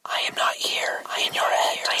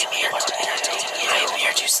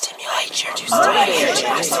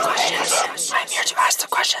ask the questions. I'm here to ask the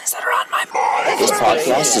questions that are on my mind. This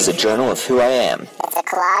podcast is a journal of who I am. It's a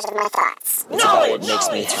collage of my thoughts. It's about what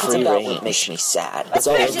makes me happy. It's about what makes me sad. It's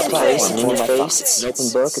all over the place and in your face. It's an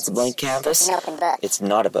open book. It's a blank canvas. It's an open book. It's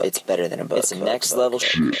not a book. It's better than a book. It's a next level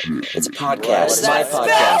shit. It's a podcast. It's my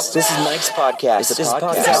podcast. This is Mike's podcast. This is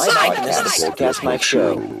the Podcast Mike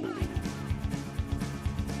Show.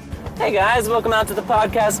 Hey guys, welcome out to the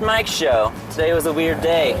Podcast Mike Show. Today was a weird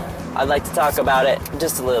day. I'd like to talk about it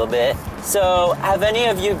just a little bit. So, have any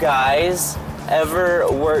of you guys ever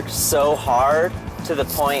worked so hard to the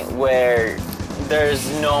point where there's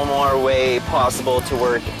no more way possible to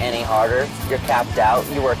work any harder? You're capped out.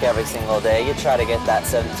 You work every single day. You try to get that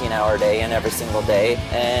 17-hour day in every single day.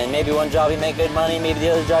 And maybe one job you make good money, maybe the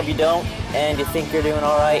other job you don't. And you think you're doing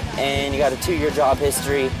all right, and you got a 2-year job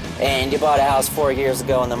history, and you bought a house 4 years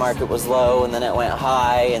ago and the market was low, and then it went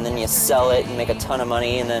high, and then you sell it and make a ton of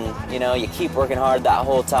money, and then, you keep working hard that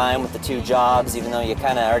whole time with the 2 jobs, even though you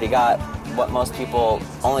kind of already got what most people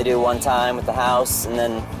only do one time with the house, and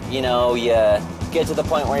then, you get to the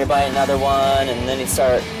point where you buy another one, and then you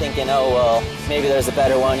start thinking, oh, well, maybe there's a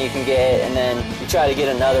better one you can get, and then you try to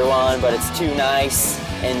get another one, but it's too nice,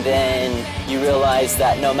 and then you realize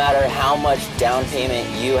that no matter how much down payment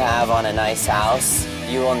you have on a nice house,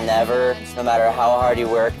 you will never, no matter how hard you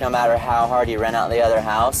work, no matter how hard you rent out the other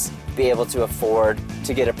house, be able to afford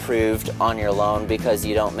to get approved on your loan because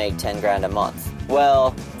you don't make 10 grand a month.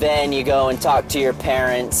 Well, then you go and talk to your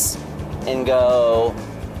parents and go,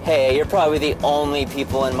 hey, you're probably the only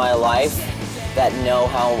people in my life that know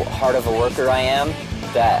how hard of a worker I am,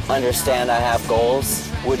 that understand I have goals.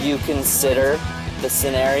 Would you consider the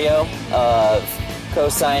scenario of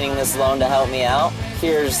co-signing this loan to help me out?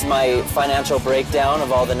 Here's my financial breakdown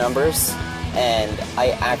of all the numbers, and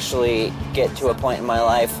I actually get to a point in my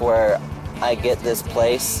life where I get this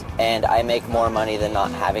place and I make more money than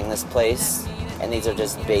not having this place, and these are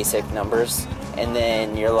just basic numbers. And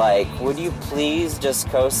then you're like, would you please just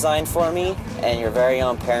co-sign for me? And your very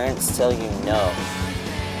own parents tell you no.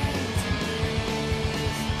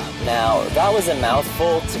 Now, that was a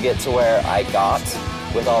mouthful to get to where I got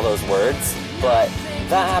with all those words, but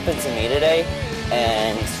that happened to me today,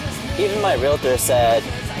 and even my realtor said,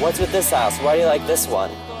 what's with this house? Why do you like this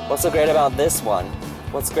one? What's so great about this one?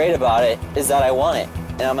 What's great about it is that I want it,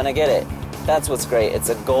 and I'm gonna get it. That's what's great. It's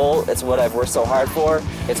a goal. It's what I've worked so hard for.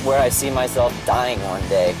 It's where I see myself dying one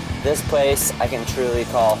day. This place I can truly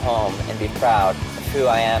call home and be proud of who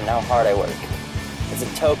I am and how hard I work. It's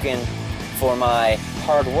a token for my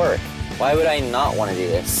hard work. Why would I not want to do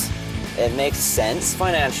this? It makes sense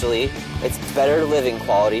financially. It's better living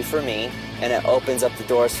quality for me, and it opens up the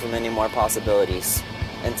doors for many more possibilities.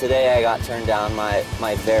 And today I got turned down my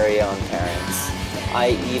very own parents.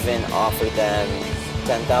 I even offered them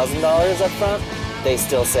 $10,000 up front. They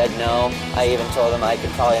still said no. I even told them I could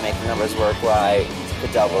probably make the numbers work where I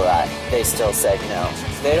could double that. They still said no.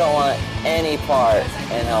 They don't want any part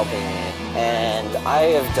in helping me. And I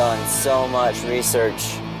have done so much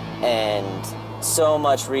research in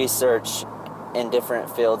different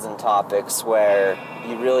fields and topics where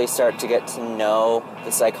you really start to get to know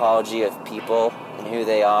the psychology of people and who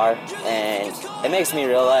they are. And it makes me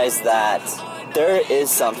realize that there is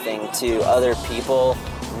something to other people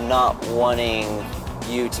not wanting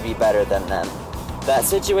you to be better than them. That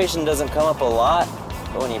situation doesn't come up a lot,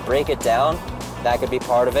 but when you break it down, that could be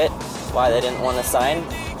part of it. Why they didn't want to sign.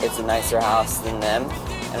 It's a nicer house than them,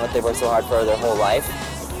 and what they worked so hard for their whole life.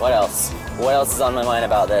 What else? What else is on my mind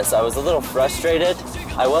about this? I was a little frustrated.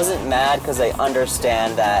 I wasn't mad because I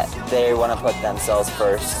understand that they want to put themselves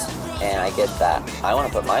first, and I get that. I want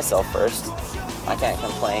to put myself first. I can't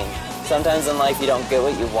complain. Sometimes in life you don't get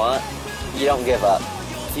what you want, you don't give up.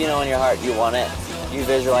 If you know in your heart you want it, you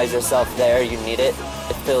visualize yourself there, you need it,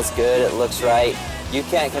 it feels good, it looks right. You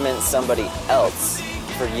can't convince somebody else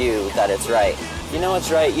for you that it's right. You know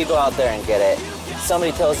it's right, you go out there and get it.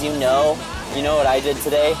 Somebody tells you no, you know what I did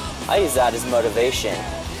today? I use that as motivation.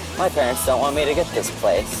 My parents don't want me to get this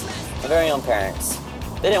place. My very own parents.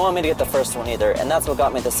 They didn't want me to get the first one either, and that's what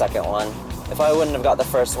got me the second one. If I wouldn't have got the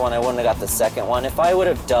first one, I wouldn't have got the second one. If I would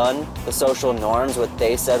have done the social norms, what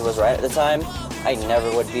they said was right at the time, I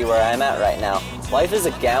never would be where I'm at right now. Life is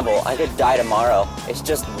a gamble. I could die tomorrow. It's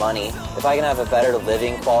just money. If I can have a better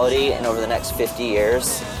living quality and over the next 50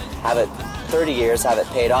 years, have it 30 years, have it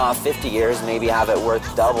paid off, 50 years, maybe have it worth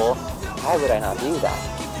double, why would I not do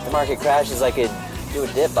that? If the market crashes, I could do a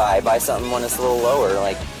dip buy something when it's a little lower.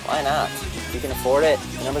 Like, why not? If you can afford it,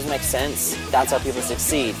 the numbers make sense. That's how people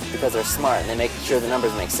succeed, because they're smart and they make sure the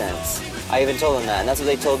numbers make sense. I even told them that, and that's what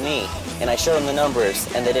they told me. And I showed them the numbers,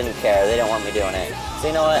 and they didn't care. They didn't want me doing it. So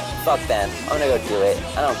you know what? Fuck them. I'm gonna go do it.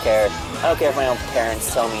 I don't care. I don't care if my own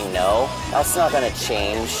parents tell me no. That's not gonna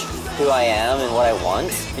change who I am and what I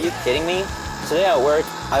want. Are you kidding me? Today at work,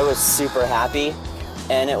 I was super happy,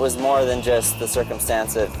 and it was more than just the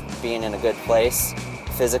circumstance of being in a good place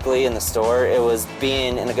physically in the store. It was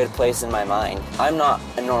being in a good place in my mind. I'm not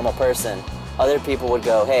a normal person. Other people would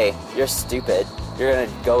go, hey, you're stupid. You're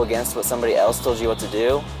gonna go against what somebody else told you what to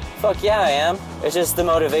do? Fuck yeah, I am. It's just the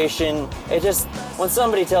motivation. When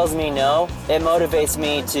somebody tells me no, it motivates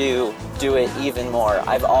me to do it even more.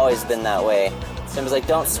 I've always been that way. Somebody's like,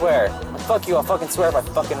 don't swear. Like, fuck you, I'll fucking swear if I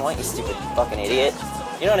fucking want, you stupid fucking idiot.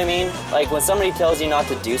 You know what I mean? Like, when somebody tells you not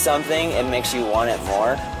to do something, it makes you want it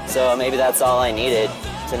more. So maybe that's all I needed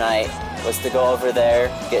tonight, was to go over there,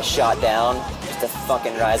 get shot down, just to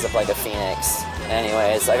fucking rise up like a phoenix.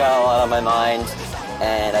 Anyways, I got a lot on my mind,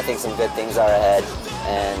 and I think some good things are ahead.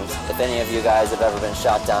 And if any of you guys have ever been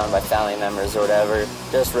shot down by family members or whatever,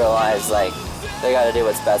 just realize, like, they gotta do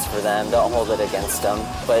what's best for them. Don't hold it against them.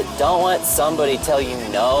 But don't let somebody tell you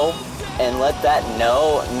no, and let that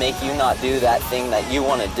no make you not do that thing that you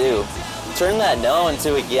want to do. Turn that no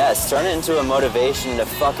into a yes. Turn it into a motivation to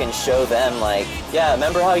fucking show them, like, yeah,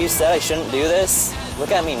 remember how you said I shouldn't do this? Look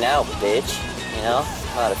at me now, bitch. You know?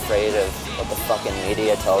 I'm not afraid of what the fucking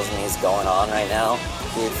media tells me is going on right now.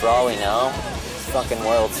 Dude, for all we know, this fucking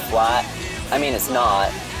world's flat. I mean, it's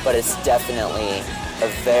not, but it's definitely a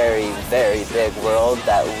very, very big world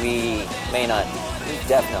that we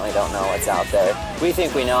definitely don't know what's out there. We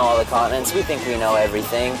think we know all the continents. We think we know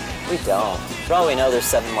everything. We don't. For all we know, there's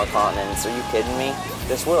 7 more continents. Are you kidding me?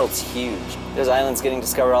 This world's huge. There's islands getting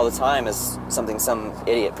discovered all the time, is something some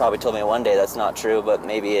idiot probably told me one day that's not true, but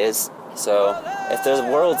maybe is. So if the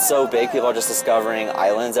world's so big, people are just discovering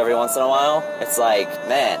islands every once in a while, it's like,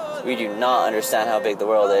 man, we do not understand how big the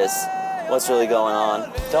world is. What's really going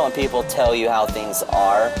on? Don't let people tell you how things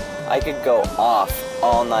are. I could go off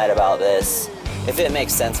all night about this. If it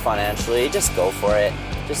makes sense financially, just go for it.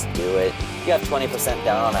 Just do it. You have 20%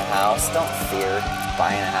 down on a house. Don't fear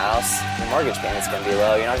buying a house. Your mortgage payment's going to be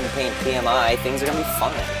low. You're not going to be paying PMI. Things are going to be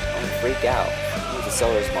fine. Don't freak out. It's a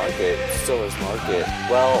seller's market. Seller's market.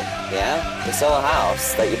 Well, yeah, to sell a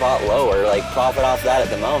house that you bought lower, like, profit off that at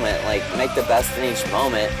the moment. Like, make the best in each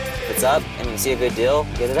moment. If it's up and you see a good deal,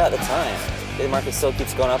 get it at the time. If the market still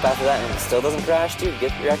keeps going up after that and it still doesn't crash, dude,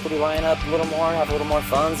 get your equity line up a little more, have a little more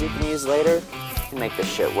funds you can use later. You can make this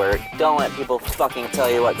shit work. Don't let people fucking tell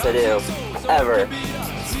you what to do. Ever.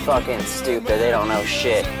 It's fucking stupid. They don't know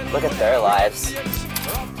shit. Look at their lives.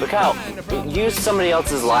 Look how, use somebody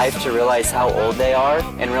else's life to realize how old they are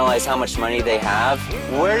and realize how much money they have.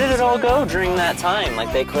 Where did it all go during that time?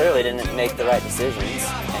 Like, they clearly didn't make the right decisions.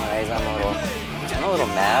 Anyways, I'm a little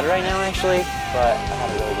mad right now, actually, but I had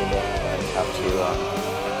a really good day. I have to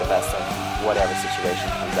make the best of whatever situation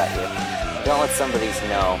comes at you. Don't let somebody's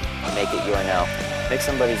no make it your no. Make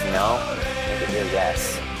somebody's no make it your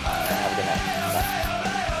yes. And have a good night. Bye.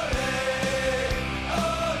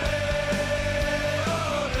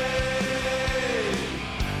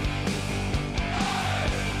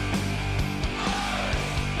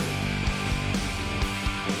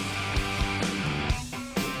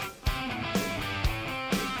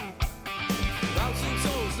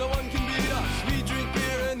 No one can beat us. We drink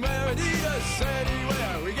beer and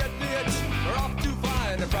Anywhere we get the itch, we're off to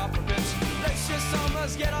find a proper pitch. Let's just some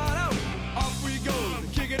us get our